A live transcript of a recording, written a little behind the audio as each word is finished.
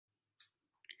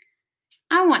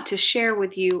I want to share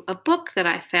with you a book that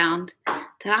I found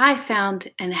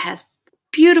and it has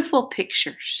beautiful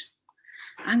pictures.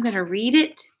 I'm going to read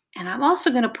it, and I'm also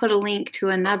going to put a link to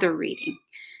another reading.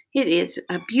 It is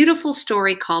a beautiful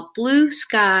story called Blue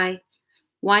Sky,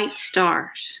 White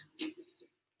Stars.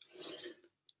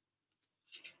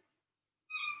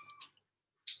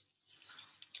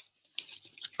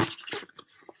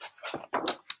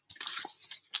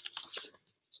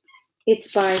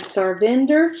 It's by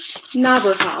Sarvinder,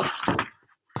 Naberhaus,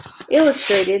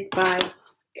 illustrated by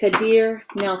Kadir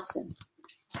Nelson.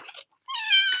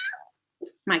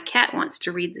 My cat wants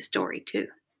to read the story too.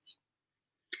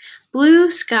 Blue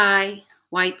Sky,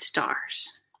 White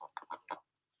Stars.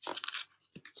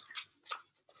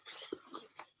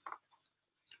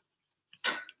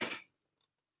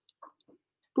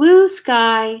 Blue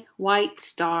sky, white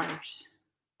stars.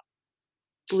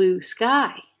 Blue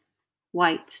sky,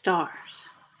 white stars.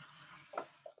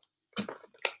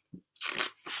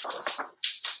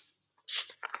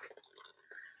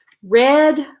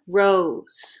 Red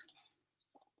rose,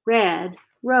 red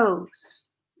rose.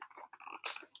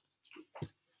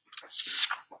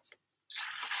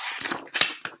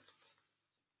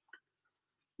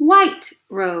 White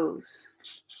rose,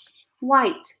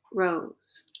 white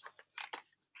rose.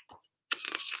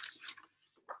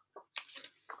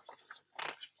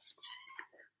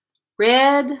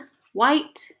 Red,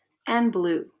 white, and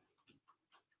blue.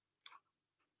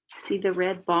 See the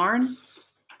red barn?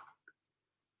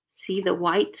 See the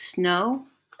white snow?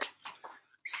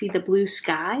 See the blue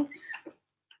skies?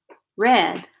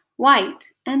 Red,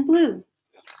 white, and blue.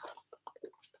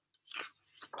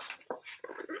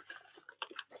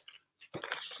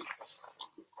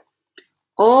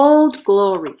 Old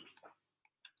Glory,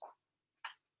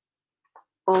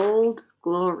 Old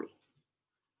Glory.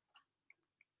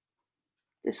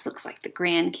 This looks like the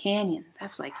Grand Canyon.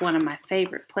 That's like one of my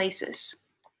favorite places.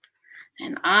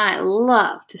 And I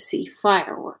love to see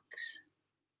fireworks.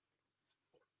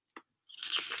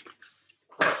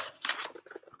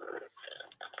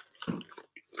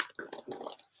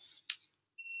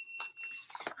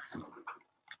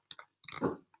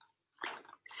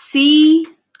 Sea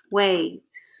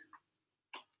waves.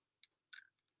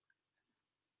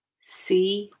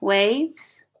 Sea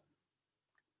waves.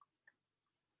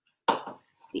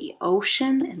 The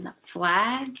ocean and the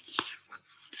flag.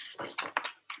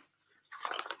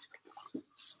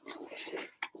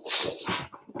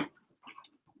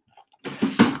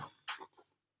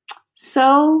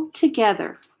 So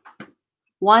together,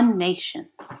 one nation.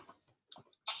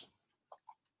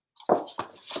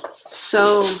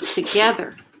 So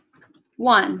together,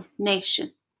 one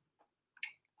nation.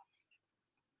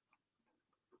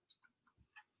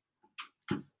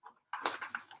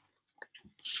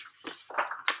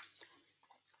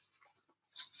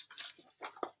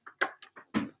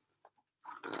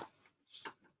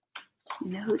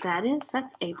 You know who that is?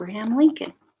 That's Abraham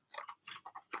Lincoln.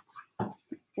 Right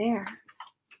there.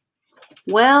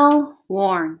 Well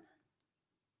worn.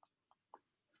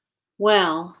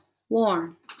 Well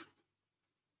worn.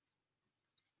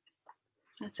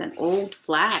 That's an old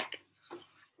flag.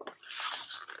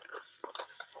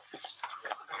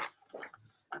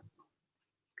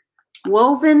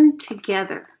 Woven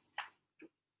together.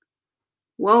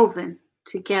 Woven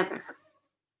together.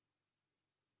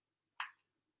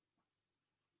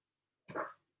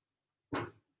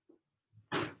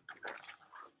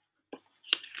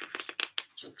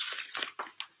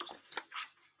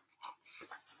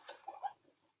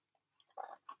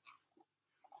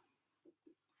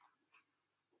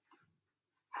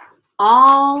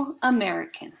 All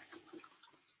American.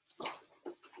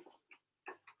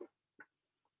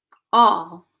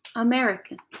 All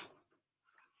American.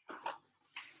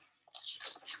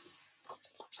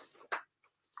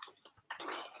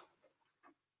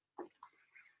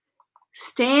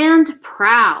 Stand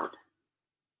proud.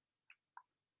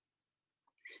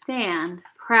 Stand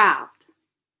proud.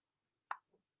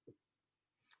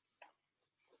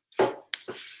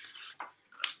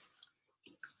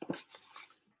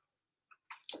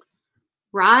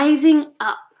 Rising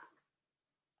up.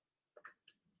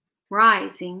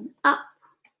 Rising up.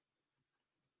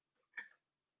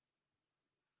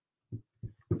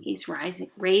 He's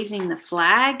raising the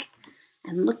flag,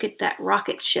 and look at that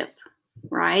rocket ship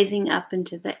rising up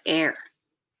into the air.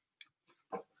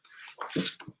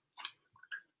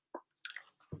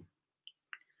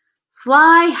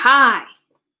 Fly high.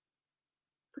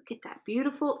 Look at that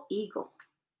beautiful eagle.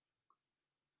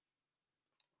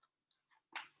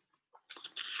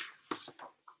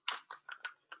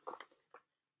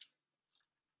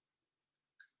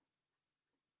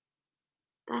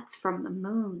 That's from the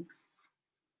moon.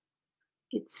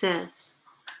 It says,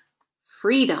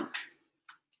 freedom.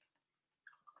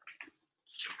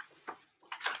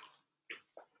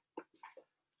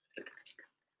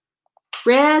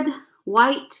 Red,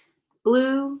 white,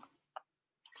 blue,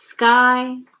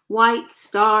 sky, white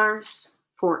stars,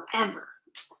 forever.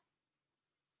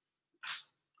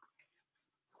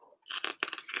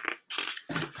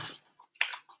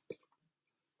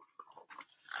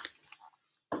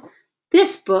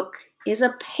 This book is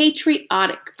a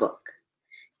patriotic book.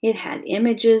 It had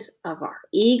images of our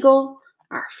eagle,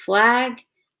 our flag,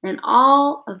 and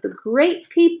all of the great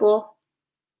people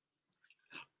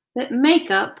that make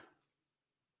up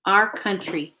our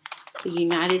country, the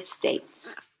United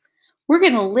States. We're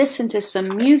going to listen to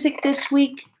some music this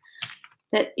week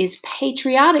that is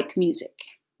patriotic music.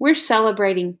 We're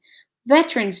celebrating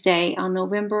Veterans Day on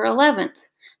November 11th,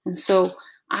 and so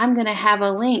I'm going to have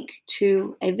a link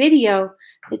to a video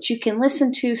that you can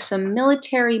listen to some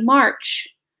military march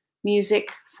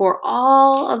music for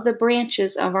all of the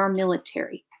branches of our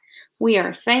military. We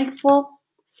are thankful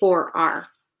for our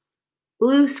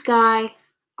blue sky,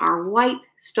 our white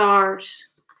stars,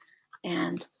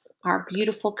 and our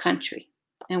beautiful country.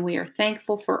 And we are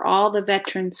thankful for all the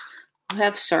veterans who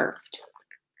have served.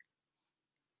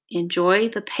 Enjoy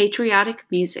the patriotic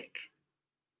music.